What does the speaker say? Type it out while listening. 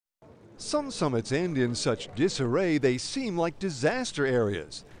Some summits end in such disarray they seem like disaster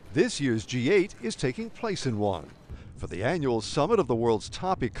areas. This year's G8 is taking place in one. For the annual summit of the world's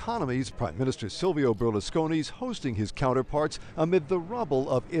top economies, Prime Minister Silvio Berlusconi is hosting his counterparts amid the rubble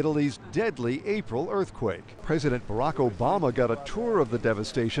of Italy's deadly April earthquake. President Barack Obama got a tour of the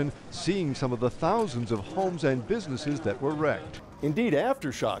devastation, seeing some of the thousands of homes and businesses that were wrecked. Indeed,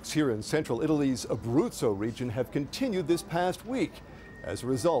 aftershocks here in central Italy's Abruzzo region have continued this past week. As a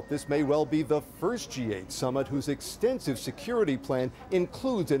result, this may well be the first G8 summit whose extensive security plan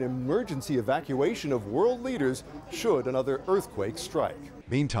includes an emergency evacuation of world leaders should another earthquake strike.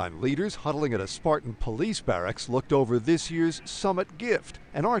 Meantime, leaders huddling at a Spartan police barracks looked over this year's summit gift,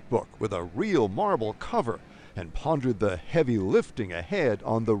 an art book with a real marble cover, and pondered the heavy lifting ahead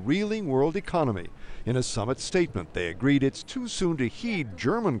on the reeling world economy. In a summit statement, they agreed it's too soon to heed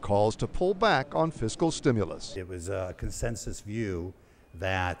German calls to pull back on fiscal stimulus. It was a consensus view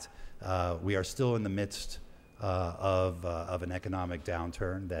that we are still in the midst of an economic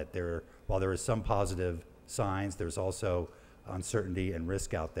downturn, that while there are some positive signs, there's also uncertainty and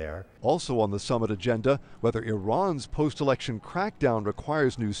risk out there. Also on the summit agenda, whether Iran's post-election crackdown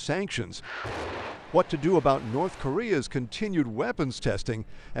requires new sanctions, what to do about North Korea's continued weapons testing,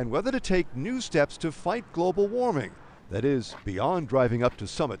 and whether to take new steps to fight global warming. That is, beyond driving up to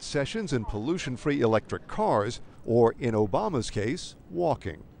summit sessions in pollution-free electric cars, or in Obama's case,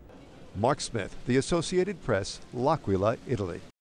 walking. Mark Smith, The Associated Press, L'Aquila, Italy.